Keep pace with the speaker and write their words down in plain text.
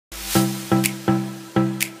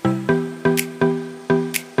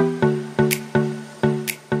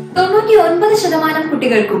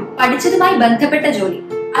കുട്ടികൾക്കും പഠിച്ചതുമായി ബന്ധപ്പെട്ട ജോലി,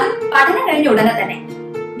 അത് പഠനം കഴിഞ്ഞ ഉടനെ തന്നെ.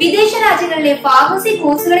 വിദേശ രാജ്യങ്ങളിലെ ഫാർമസി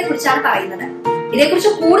കോഴ്സുകളെ കുറിച്ചാണ് പറയുന്നത്.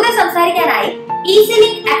 ഇതേക്കുറിച്ച് കൂടുതൽ സംസാരിക്കാനായി Sony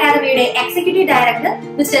അക്കാദമിയുടെ എക്സിക്യൂട്ടീവ് ഡയറക്ടർ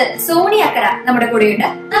മിസ്റ്റർ സോണി അക്കര നമ്മുടെ കൂടെയുണ്ട്.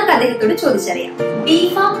 നമുക്ക് അദ്ദേഹത്തോട് ചോദിച്ചറിയാം.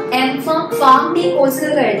 ബിഫാം, എംഫാം, ഫാം ഡി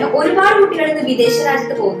കോഴ്സുകൾ കഴിഞ്ഞ് ഒരുപാട് കുട്ടികൾ ഇന്ന് വിദേശ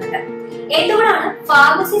രാജ്യത്ത് പോകുന്നുണ്ട്. എന്തുകൊണ്ടാണ്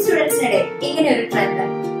ഫാർമസി സ്റ്റുഡൻസിനിടെ ഇങ്ങനെ ഒരു ട്രെൻഡ്?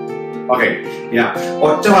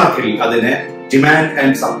 ഒറ്റ വാക്കിൽ അതിന് ഡിമാൻഡ്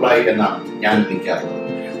ആൻഡ് സപ്ലൈ എന്നാണ് ഞാൻ വിളിക്കാറുള്ളത്.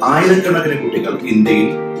 ആയിരക്കണക്കിന് കുട്ടികൾ ഇന്ത്യയിൽ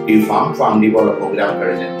ബിഫാം, ഫാം ഡി പോലുള്ള പ്രോഗ്രാം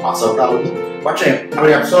കഴിഞ്ഞ് പാസ് ഔട്ട് ആവുന്നു. പക്ഷേ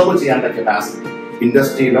അവരെ അബ്സോർബ് ചെയ്യാനുള്ള കപ്പാസിറ്റി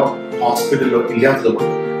ഇൻഡസ്ട്രിയിലോ ഹോസ്പിറ്റലിലോ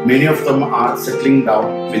ഇല്ലാത്തതുകൊണ്ട് many of them are settling down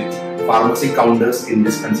with pharmacy counters in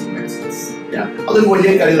dispensing medicines. അതൊരു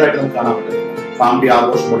വലിയ കരിയറായിട്ട് നമുക്ക് കാണാൻ പറ്റുന്നത്. ഫാം ഡി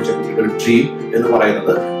ആഘോഷം പഠിച്ച കുട്ടികൾ ഡ്രീം എന്ന്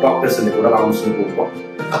പറയുന്നത് ഡോക്ടേഴ്സിന്റെ കൂടെ റൗണ്ട്സിന് പോകുമ്പോൾ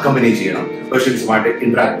അക്കമ്പനി ചെയ്യണം, പേഷ്യൻസുമായിട്ട്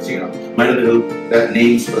ഇന്ററാക്ട് ചെയ്യണം, മരുന്നുകളുടെ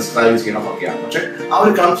നെയിംസ് പ്രിസ്ക്രൈബ് ചെയ്യണം ഒക്കെയാണ്. പക്ഷെ ആ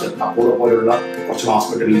ഒരു കൾച്ചർ അപ്പോളോ പോലെയുള്ള കുറച്ച്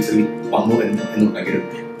ഹോസ്പിറ്റൽസിൽ വന്നു എന്നുണ്ടെങ്കിലും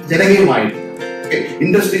ജനകീയമായിട്ട്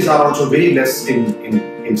industries are also very less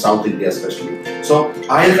in South India especially. So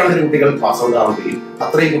ആയിരക്കണക്കിന് കുട്ടികൾ പാസ് ഔട്ട് ആവുകയും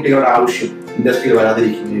അത്രയും കുട്ടികളുടെ ആവശ്യം ഇൻഡസ്ട്രിയിൽ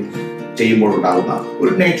വരാതിരിക്കുകയും ചെയ്യുമ്പോൾ ഉണ്ടാകുന്ന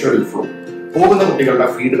ഒരു നാച്ചുറൽ ഫ്ലോ. പോകുന്ന കുട്ടികളുടെ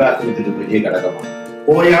ഫീഡ്ബാക്ക് ഇതിന്റെ വലിയ ഘടകമാണ്.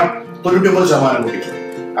 പോയ 99% കുട്ടികൾ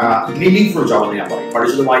മീനിങ് ഫുൾ ജോബ് എന്ന് ഞാൻ പറയും,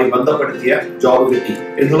 പഠിച്ചതുമായി ബന്ധപ്പെടുത്തിയ ജോബ് കിട്ടി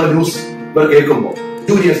എന്നുള്ള ന്യൂസ് കേൾക്കുമ്പോൾ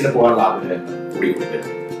ജൂനിയേഴ്സിന് പോകാനുള്ള ആഗ്രഹം കൂടി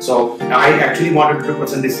കൊണ്ടുവരും. So I actually wanted to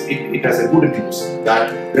present it as a good news that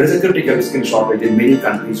there is a critical skill shortage in many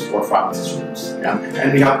countries for pharmacy students, and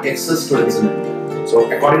we have excess students in India. So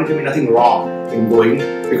according to me, nothing wrong in going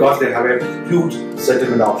because they have a huge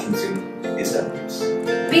settlement options in these countries.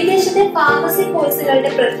 വിദേശത്തെ pharmacy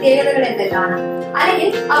കോഴ്സുകളുടെ പ്രത്യേകതകൾ എന്തൊക്കെയാണ്, അല്ലെങ്കിൽ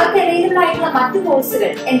അവർക്ക് available ആയിട്ടുള്ള മറ്റു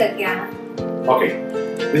കോഴ്സുകൾ എന്തൊക്കെയാണ്?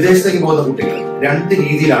 വിദേശത്തേക്ക് പോകുന്ന കുട്ടികൾ രണ്ട്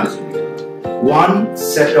രീതിയിലാണ് ചെയ്യുന്നത്. One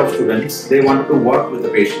set of students, they want to work with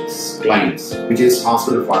the patients, clients, which is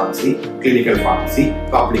hospital pharmacy, clinical pharmacy,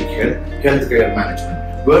 public health, healthcare management,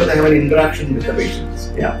 where they have an interaction with the patients.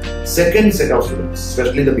 Second set of students,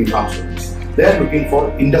 especially the B.Pharm students, they are looking for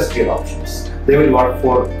industrial options. They will work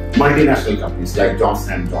for multinational companies like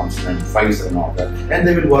Johnson & Johnson and Pfizer and all that, and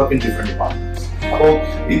they will work in different departments. So,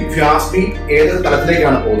 if you ask me, ഏതൊരു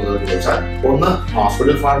തലത്തിലേക്കാണ് പോകുന്നത് എന്ന് ചോദിച്ചാൽ, ഒന്ന്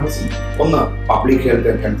hospital pharmacy, ഒന്ന് public health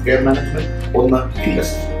and health care management, ഒന്ന്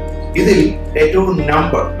industry. ഇതിൽ ഏറ്റവും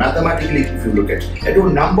number mathematically if you look at ഏറ്റവും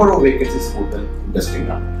നമ്പർ ഓഫ് വേക്കൻസീസ് കൂടുതൽ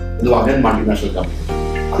ഇൻഡസ്ട്രിയിലാണ് എന്ന് പറഞ്ഞാൽ മൾട്ടിനാഷണൽ കമ്പനി.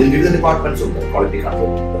 അതിൽ വിവിധ ഡിപ്പാർട്ട്മെന്റ്സ് ഉണ്ട്. ക്വാളിറ്റി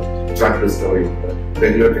കൺട്രോൾ ഉണ്ട്, ഡ്രഗ് ഡിസ്കവറി ഉണ്ട്,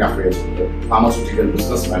 റെഗുലേറ്ററി അഫയേഴ്സ് ഉണ്ട്, ഫാർമസ്യൂട്ടിക്കൽ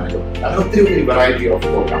ബിസിനസ് മാനേജ്മെന്റ്, അങ്ങനെ ഒത്തിരി വെറൈറ്റി ഓഫ്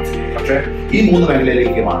പ്രോഗ്രാംസ് ഉണ്ട്. പക്ഷേ ഈ മൂന്ന്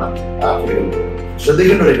മേഖലയിലേക്കുമാണ് കുട്ടികൾ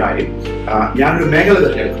ശ്രദ്ധിക്കേണ്ട ഒരു കാര്യം. ഞാനൊരു മേഖല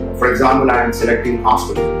തിരഞ്ഞെടുക്കുന്നു. For example, I am selecting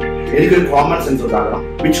hospital. എനിക്കൊരു കോമൺ സെൻസ് ഉണ്ടാകണം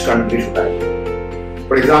which country should I.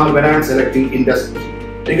 For example, when I am selecting industry,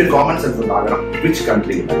 എനിക്കൊരു കോമൺ സെൻസ് ഉണ്ടാകണം which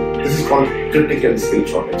country. This is called critical skill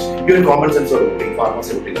shortage. ഈ ഒരു കോമൺ സെൻസോടുകൂടി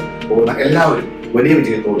ഫാർമസി കുട്ടികൾ പോകുന്ന എല്ലാവരും വലിയ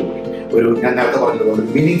വിജയത്തോടുകൂടി ഒരു ഞാൻ നേരത്തെ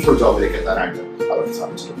പറഞ്ഞതുകൊണ്ട് മീനിങ് ഫുൾ ജോബിലേക്ക് എത്താനായിട്ട് അവർക്ക്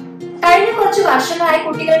സാധിച്ചിട്ടുണ്ട്. കഴിഞ്ഞ കുറച്ച് വർഷങ്ങളായി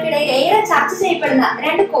കുട്ടികൾക്കിടയിൽ ഏറെ ചർച്ച ചെയ്യപ്പെടുന്ന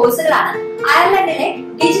രണ്ട് കോഴ്സുകളാണ് അയർലൻഡിലെ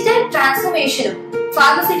ഡിജിറ്റൽ ട്രാൻസ്ഫോർമേഷനും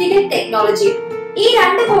ഫാർമസ്യൂട്ടിക്കൽ ടെക്നോളജിയും. ഈ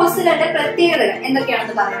രണ്ട് കോഴ്സുകളുടെ പ്രത്യേകതകൾ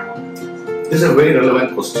എന്തൊക്കെയാണെന്ന് പറയാമോ? This is a very relevant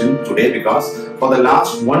question today because for the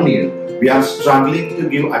last 1 year we are struggling to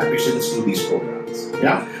give admissions to these programs.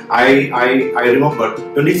 I remember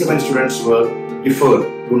 27 students were deferred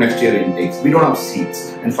to next year intakes. We don't have seats,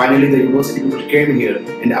 and finally the university people came here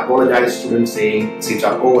and apologized to students saying seats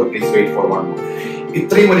are over, please wait for 1 more.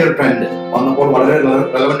 ഇത്രയും വലിയൊരു trend വന്നപ്പോൾ വളരെ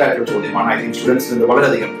relevant ആയിട്ടുള്ള ചോദ്യമാണ്. I think സ്റ്റുഡൻസിന്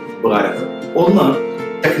വളരെയധികം ഉപകാരപ്പെടും. ഒന്ന്,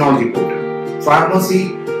 ടെക്നോളജി പ്രോഗ്രാം, ഫാർമസി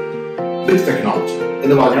വിത്ത് ടെക്നോളജി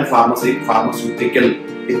എന്ന് പറഞ്ഞാൽ ഫാർമസ്യൂട്ടിക്കൽ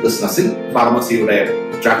ബിസിനസ്സിൽ ഫാർമസിയുടെ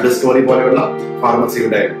ഡ്രഗ് ഡിസ്കവറി പോലെയുള്ള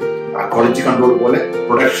ഫാർമസിയുടെ ക്വാളിറ്റി കൺട്രോൾ പോലെ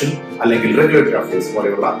പ്രൊഡക്ഷൻ അല്ലെങ്കിൽ റെഗുലേറ്ററി അഫയേഴ്സ്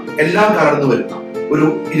പോലെയുള്ള എല്ലാം കലർന്നു വരുന്ന ഒരു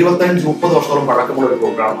 25-30 വർഷത്തോളം പഴക്കമുള്ള ഒരു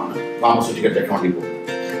പ്രോഗ്രാമാണ് ഫാർമസ്യൂട്ടിക്കൽ ടെക്നോളജി പ്രോഗ്രാം.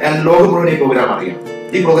 ആൻഡ് ലോകം മുഴുവൻ ഈ പ്രോഗ്രാം അറിയാം.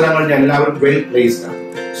 ഈ പ്രോഗ്രാമുകളിൽ എല്ലാവരും വെൽ പ്ലേസ്ഡ് ആണ്.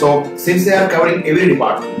 So since they are covering every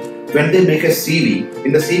department, when they make a CV,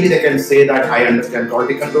 in the CV they can say that I understand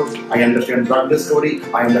quality control, I understand drug discovery,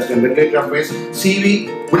 I understand regulatory affairs. CV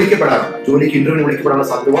വിളിക്കപ്പെടാറുണ്ട്, ജോലിക്ക് interview വിളിക്കപ്പെടാനുള്ള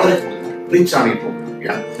സാധ്യത വളരെ കൂടുതലാണ്. Rich ആണ് ഈ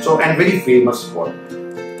programme. So and very famous for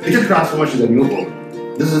digital transformation is a new program.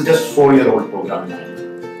 This is just 4-year-old program,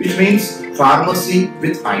 which means pharmacy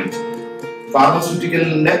with IT.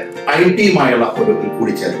 ഫാർമസ്യൂട്ടിക്കലിന്റെ IT-യുമായുള്ള ഒരു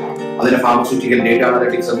കൂടിച്ചേരലാണ്. അതിനെ pharmaceutical data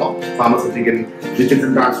analytics എന്നോ pharmaceutical digital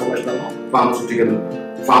transformation എന്നോ ഫാർമസ്യൂട്ടിക്കൽ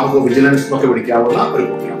ഫാർമക്കോ വിജിലൻസ് എന്നൊക്കെ വിളിക്കാവുന്ന ഒരു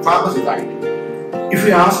programme, pharmacy with IT. If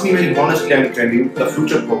you ask me very honestly, I will tell you the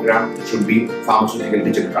future program should be pharmaceutical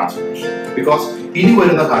digital transformation, because ഇനി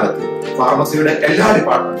വരുന്ന കാലത്ത് ഫാർമസിയുടെ എല്ലാ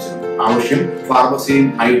ഡിപ്പാർട്ട്മെന്റ്സിനും ആവശ്യം ഫാർമസിയും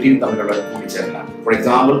IT തമ്മിലുള്ള കൂടിച്ചേരലാണ്. For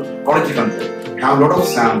example, quality control. You have a lot of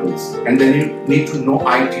samples and then you need to know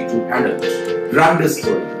IT to handle it. Drug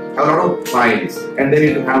discovery, have a lot of trials and they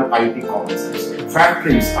need to have IT common sense.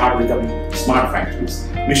 Factories are becoming smart factories.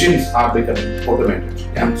 Machines are becoming automated.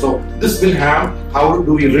 And so this will have how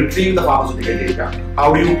do we retrieve the pharmaceutical data, how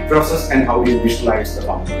do you process and how do you visualize the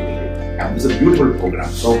pharmaceutical data. And this is a beautiful program.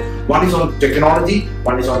 So one is on technology,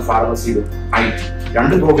 one is on pharmacy with IT.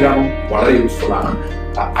 രണ്ട് പ്രോഗ്രാമും വളരെ useful ആണ്.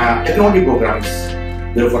 Technology program is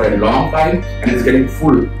there for a long time and it's getting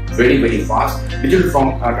full very fast. Digital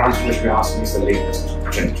transformation is the latest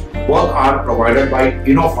trend. Both are provided by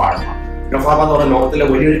Innopharma. Innopharma എന്ന് പറഞ്ഞ ലോകത്തിലെ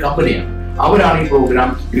വലിയൊരു കമ്പനിയാണ്. അവരാണ് ഈ പ്രോഗ്രാം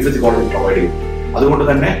ഗ്രിഫിത്ത് കോളേജിൽ പ്രൊവൈഡ് ചെയ്യുന്നത്. അതുകൊണ്ട്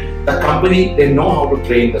തന്നെ the company they know how to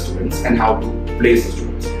train the students and how to place the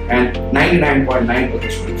students, and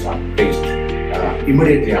 99.9% students are placed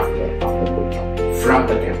immediately after the program from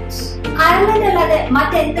the campus. Ireland അല്ലാതെ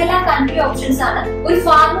മറ്റെന്തെല്ലാം കൺട്രി ഓപ്ഷൻസ് ആണ് ഒരു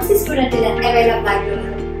pharmacy സ്റ്റുഡന്റിന് available ആയിട്ടുള്ളത്?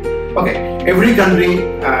 Okay, every country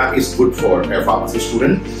is good for a pharmacy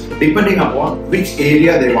student depending upon which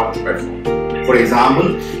area they want to perform. For example,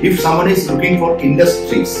 if someone is looking for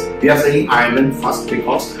industries, we are saying Ireland first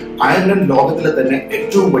because Ireland ലോകത്തിലെ തന്നെ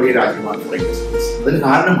ഏറ്റവും വലിയ രാജ്യമാണ് for industries. അതിന്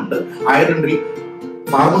കാരണമുണ്ട്, അയർലൻഡിൽ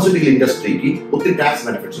pharmaceutical ഇൻഡസ്ട്രിക്ക് ഒത്തിരി tax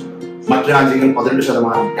benefits ഉണ്ട്. മറ്റു രാജ്യങ്ങൾ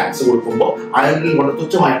 18% ടാക്സ് കൊടുക്കുമ്പോൾ അയർലൻഡിൽ വളരെ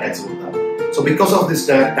തുച്ഛമായ ടാക്സ് കൊടുത്താണ്. So because of this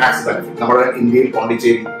tax benefit, നമ്മുടെ ഇന്ത്യയിൽ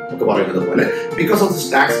പോണ്ടിച്ചേരി ഒക്കെ പറയുന്നത് പോലെ, because of this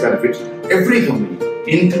tax benefit, every company,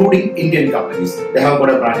 including Indian companies, they have got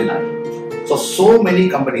a brand in Ireland. So many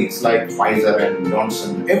companies like Pfizer and Johnson,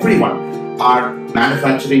 everyone are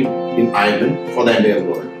manufacturing in Ireland for the entire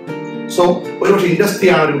world. So ഒരു പക്ഷേ industry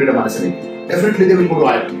ആണ് ഇവിടെ മനസ്സിലാക്കി, definitely they will go to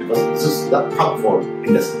Ireland because this is the hub for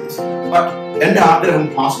industries. But എൻ്റെ ആഗ്രഹം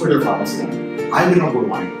hospital ഫാർമസിയാണ്. I will not go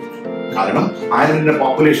to Ireland. കാരണം അയർലൻഡിന്റെ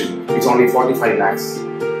population it's only 45 lakhs.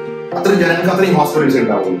 അത്രയും ജനങ്ങൾക്ക് അത്രയും ഹോസ്പിറ്റൽസ്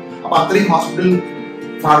ഉണ്ടാവുള്ളൂ. അപ്പൊ അത്രയും ഹോസ്പിറ്റൽ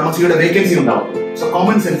ഫാർമസിയുടെ വേക്കൻസി ഉണ്ടാവുള്ളൂ. So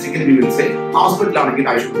common സെൻസിക്കലി we will say hospital ആണെങ്കിൽ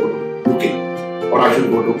I should go to UK or I should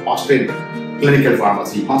go to Australia. Clinical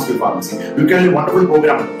pharmacy, hospital pharmacy. You can do wonderful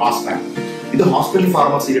program in the past time. ഇത് hospital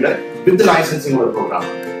ഫാർമസിയുടെ വിത്ത് licensing ഉള്ള programme.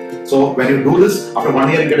 So when you do this, after 1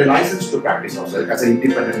 year you get a license to practice also as an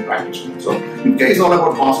independent practitioner. So UK is all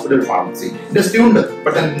about hospital pharmacy. It is tuned,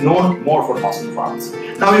 but then known more for hospital pharmacy.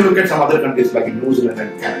 Now you look at some other countries like New Zealand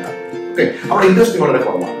and Canada. Okay, our industry വളരെ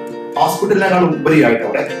കുറവാണ്. ഹോസ്പിറ്റലിനേക്കാൾ ഉപരിയായിട്ട്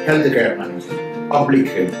അവിടെ health care management,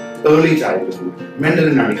 public health, early childhood, mental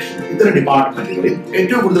addiction, ഇത്തരം ഡിപ്പാർട്ട്മെന്റുകളിൽ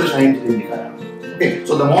ഏറ്റവും കൂടുതൽ ഷൈൻ ചെയ്യുന്ന ഇന്ത്യക്കാരാണ്. Okay,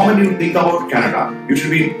 so the moment you think about Canada, you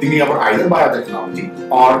should be thinking about either biotechnology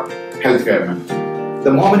or healthcare management.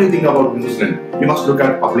 The moment you think about New Zealand, you must look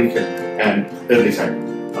at public health and early childhood.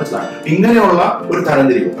 ഇങ്ങനെയുള്ള ഒരു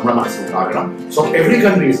തരംതിരിവ് നമ്മുടെ മനസ്സിലുണ്ടാകണം. So every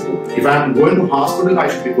country is good. If I am going to hospital, I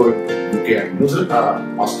should be going to UK and New Zealand,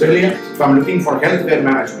 Australia. If I am looking for healthcare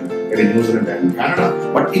management, in New Zealand and Canada.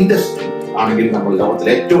 But industry ആണെങ്കിൽ നമ്മൾ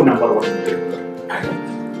ലോകത്തിലെ ഏറ്റവും number 1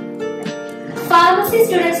 pharmacy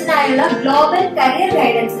സ്റ്റുഡൻസിനായുള്ള global career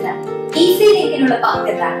ഗൈഡൻസിന് easy ലിങ്കിനുള്ള പങ്ക്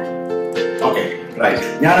എന്താണ്? Okay, right.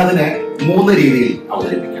 ഞാൻ അതിനെ 3 രീതിയിൽ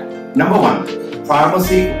അവതരിപ്പിക്കാം. നമ്പർ 1,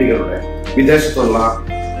 ഫാർമസി കുട്ടികളുടെ വിദേശത്തുള്ള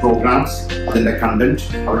പ്രോഗ്രാംസ്, അതിന്റെ കണ്ടന്റ്,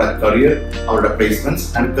 അവരുടെ കരിയർ, അവരുടെ placements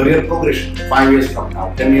and career progression 5 years from now,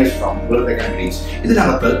 10 years from where they can reach.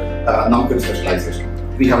 ഇതിനകത്ത് നമുക്കൊരു specialisation.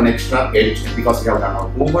 We have an extra edge because we have done our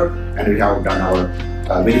homework and we have done our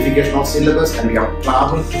verification of syllabus and we have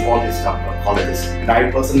traveled to all these colleges. And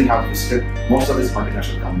I personally have visited most of these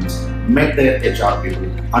multinational companies, met their HR people,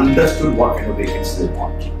 understood what kind of vacancies they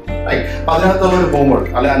want. Right? അതിനകത്തുള്ള ഒരു homework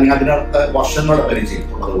അല്ലെങ്കിൽ അതിനകത്ത് വർഷങ്ങളുടെ പരിചയം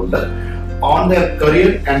ഉള്ളതുകൊണ്ട് on their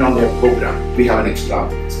career and on their program we have an extra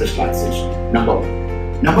specialization. Number 1.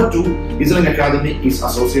 Number 2, Sony Academy is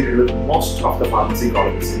associated with most of the pharmacy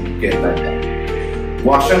colleges in Kerala.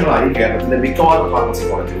 വർഷങ്ങളായി കേരളത്തിലെ മിക്കവാറും ഫാർമസി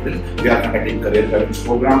കോളേജുകളിൽ we are conducting career guidance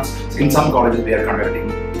programs. In some colleges we are conducting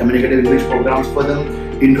communicative English programs for them,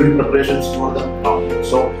 interview preparations for them.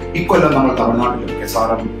 So ഇക്കൊല്ലം നമ്മൾ തമിഴ്നാട്ടിലും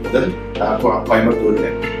SRM മുതൽ കോയമ്പത്തൂരിലെ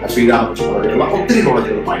ശ്രീരാമകൃഷ്ണ പോലെയുള്ള ഒത്തിരി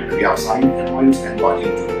കോളേജുകളുമായിട്ട് we have signed MOUs and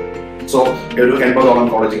working together. So ഒരു 80ഓളം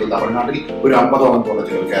കോളേജുകൾ തമിഴ്നാട്ടിൽ, ഒരു 50ഓളം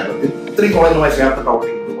കോളേജുകൾ കേരളത്തിൽ, ഇത്രയും കോളേജുമായി ചേർത്ത്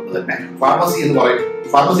പ്രവർത്തിക്കുന്നത് കൊണ്ട് തന്നെ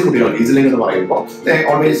ഫാർമസി കുട്ടികൾ ഈസിലിംഗ് എന്ന് പറയുമ്പോൾ they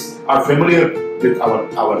always are familiar with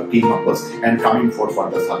our team members and coming for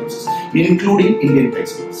further services, including Indian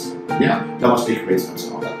placements, domestic placements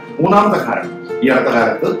and all that. മൂന്നാമത്തെ കാരണം, ഈ അടുത്ത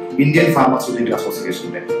കാലത്ത് ഇന്ത്യൻ ഫാർമസ്യൂട്ടിക്കൽ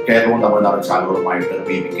അസോസിയേഷന്റെ കേരളവും തമിഴ്നാടും ചാനലുകളുമായിട്ട്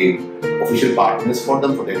we became official partners for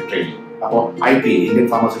them for their training. അപ്പോൾ IPA Indian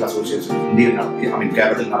ഫാർമസിക്കൽ association ഇന്ത്യയിൽ നടത്തിയ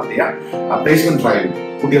കേരളത്തിൽ നടത്തിയ പ്ലേസ്മെന്റ് ഡ്രൈവ്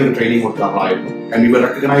കുട്ടികൾക്ക് ട്രെയിനിങ് കൊടുത്ത് നമ്മളായിരുന്നു. And we were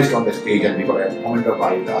recognized on the stage and we were monitored by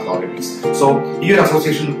the authorities. So ഈ ഒരു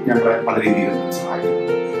അസോസിയേഷൻ ഞങ്ങളെ പല രീതിയിൽ സഹായിക്കുന്നു.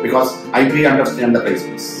 Because IPA understand the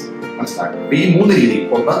placements. മനസ്സിലാക്കും. ഈ 3 രീതി,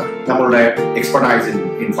 ഒന്ന് നമ്മളുടെ expertise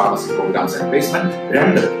in pharmacy programmes and placement,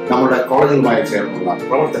 2 നമ്മുടെ കോളേജുകളുമായി ചേർന്നുള്ള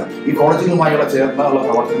പ്രവർത്തനം. ഈ കോളേജുകളുമായുള്ള ചേർന്നുള്ള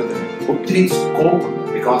പ്രവർത്തനത്തിന് ഒത്തിരി സ്കോപ്പ് ഉണ്ട്.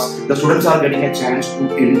 Because the students are getting a chance to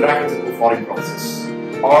interact with the foreign professors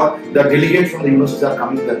or the delegates from the universities are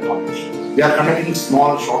coming to their college. They are conducting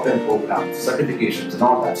small short-term programs, certifications and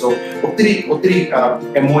all that. So, ഒത്തിരി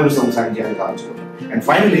MOUs നമുക്ക് sign ചെയ്യാൻ സാധിച്ചിട്ടുണ്ട്. And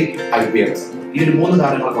finally, IPA. ഈ 3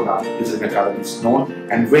 കാര്യങ്ങൾ കൊണ്ടാണ് EasyLink Academy is known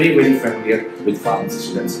and very familiar with pharmacy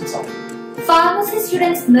students in South. Pharmacy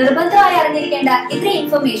students നിർബന്ധമായി അറിഞ്ഞിരിക്കേണ്ട ഇത്രയും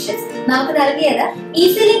ഇൻഫർമേഷൻസ് നമുക്ക് നൽകിയത്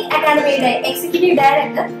EasyLink അക്കാദമിയുടെ executive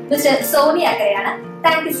director mister Sony അക്കരയാണ്.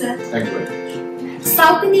 Thank you sir.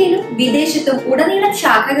 South ഇന്ത്യയിലും വിദേശത്തും ഉടനീളം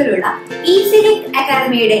ശാഖകളുള്ള EasyLink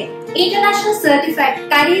അക്കാദമിയുടെ ഇന്റർനാഷണൽ സർട്ടിഫൈഡ്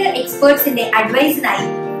കരിയർ എക്സ്പേർട്സിന്റെ അഡ്വൈസിനായി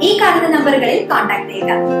ഈ കാണുന്ന നമ്പറുകളിൽ കോൺടാക്ട്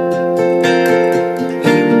ചെയ്യുക.